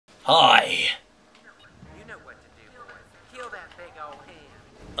Hi. You know what to do, boys. Kill that big old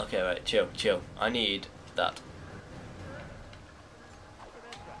hand. Okay, right, chill. I need that.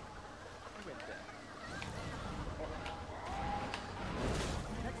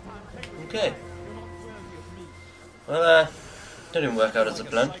 Okay. Well, didn't work out as a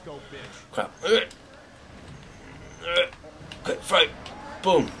plan. Crap. Quick, throw.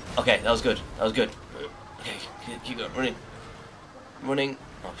 Boom. Okay, that was good. Okay, keep going. Running.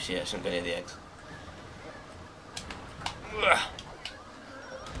 Oh shit, I shouldn't go near the eggs. Oh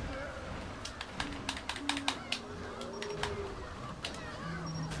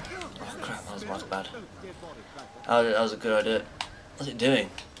crap, that was bad. That was a good idea. What's it doing?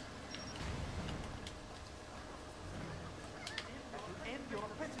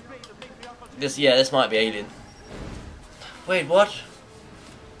 This might be alien. Wait, what?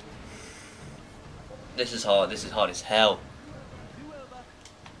 This is hard as hell.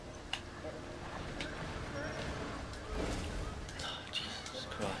 Oh, Jesus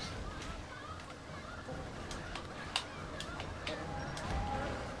Christ.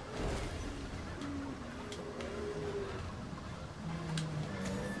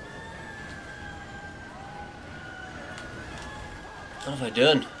 What have I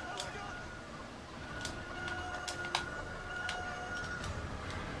done?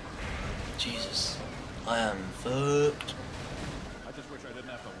 Jesus, I am fucked. I just wish I didn't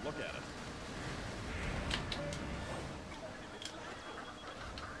have to look at it.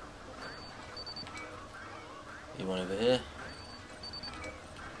 You want over here?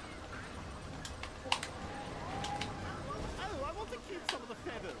 Oh, I want to keep some of the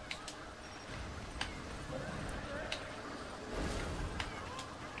feathers.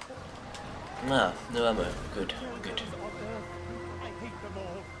 Nah, no ammo. Good. I hate them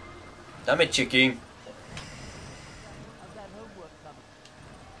all. Damn it, chicken.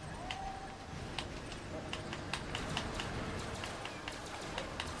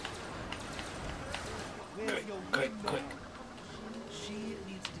 Quick. She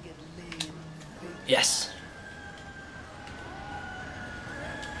needs to get laid. Yes.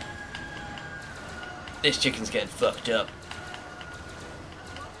 This chicken's getting fucked up.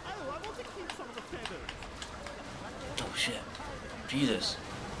 Oh, I want to keep some of the feathers. Oh shit. Jesus.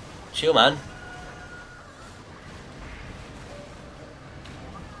 Chill, man.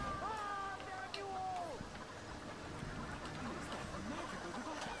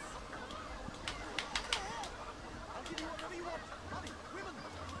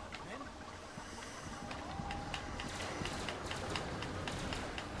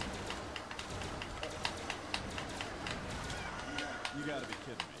 You gotta be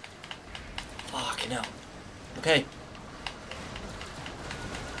kidding me. Fucking hell. Okay.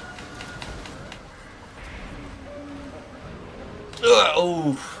 Ugh,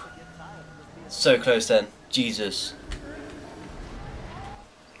 oh. So close then. Jesus.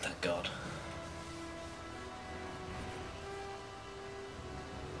 Thank God.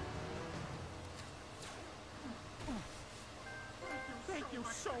 Thank you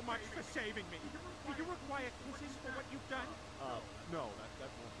so much for saving me. Do you require kisses for what you've done? No, that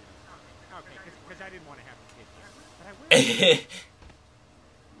won't be necessary. Okay, because I didn't want to have to get you. But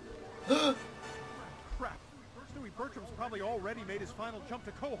I will. Crap. Stewie Bertram's probably already made his final jump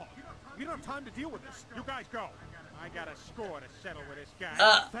to Quahog. We don't have time to deal with this. You guys go. I got a score to settle with this guy.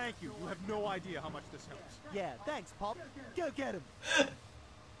 Thank you. You have no idea how much this helps. Yeah, thanks, Pop. Go get him.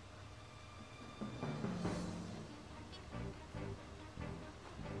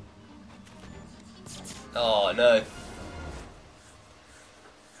 Oh no.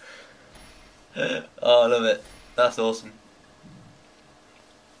 Oh, I love it. That's awesome.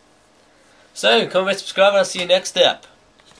 So, comment, subscribe, and I'll see you next step.